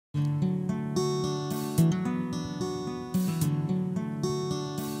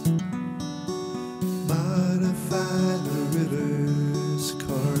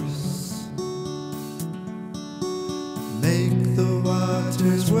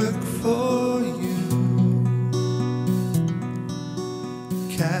work for you.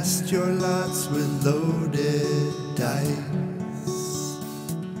 Cast your lots with loaded dice.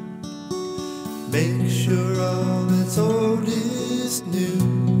 Make sure all that's old is new.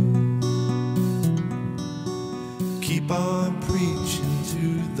 Keep on preaching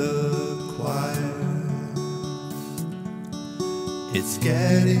to the choir. It's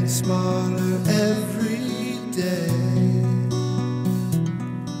getting smaller every day.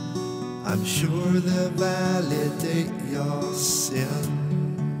 I'm sure they'll validate your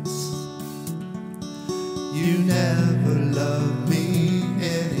sins. You never loved me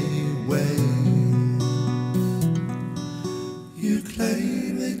anyway. You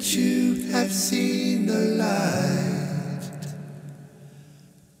claim that you have seen the light,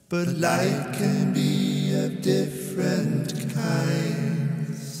 but light can be of different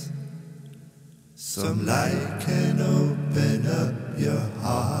kinds. Some light can open up your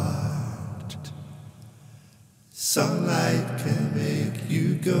heart. Some light can make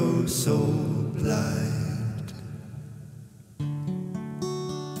you go so blind.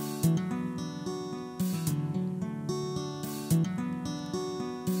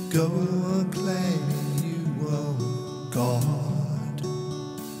 Go on claiming you own God,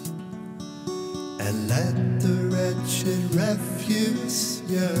 and let the wretched refuse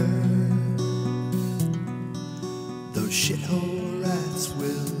yearn. Those shithole rats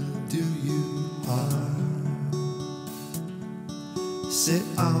will do you harm. Sit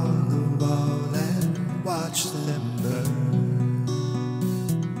on the wall and watch them burn.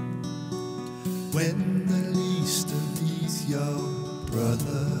 When the least of these your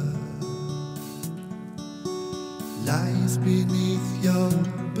brother lies beneath your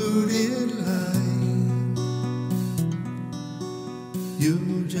booted line,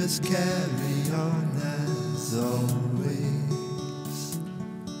 you just carry on as always,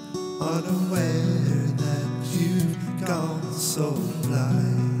 unaware that you've gone so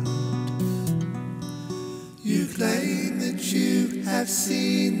blind. You claim that you have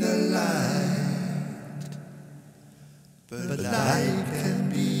seen the light, but light can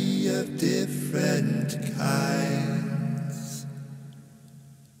be of different kinds.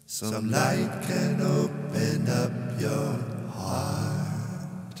 Some light can open up your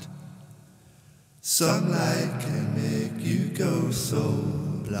heart. Some light can make you go so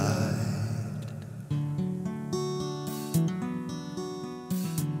blind.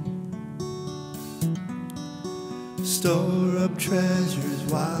 Store up treasures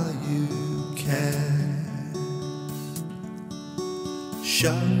while you can.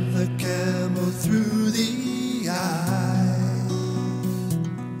 Shove the camel through the eye.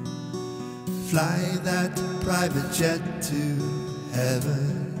 Fly that private jet to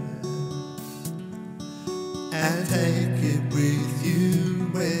heaven, and take it with you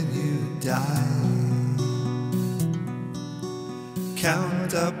when you die.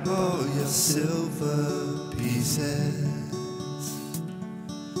 Count up all your silver pieces,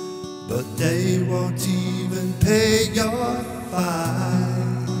 but they won't even pay your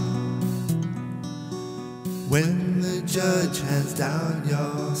fine. When the judge hands down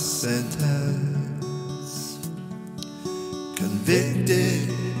your sentence, convicted,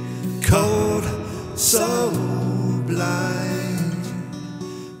 cold, so blind,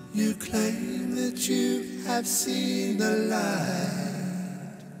 you claim that you have seen the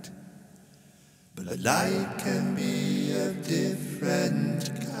light, but light can be of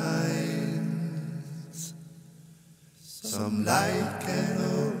different kinds. Some light can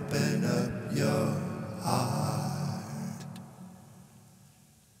open up your heart.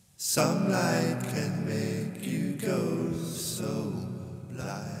 Some light can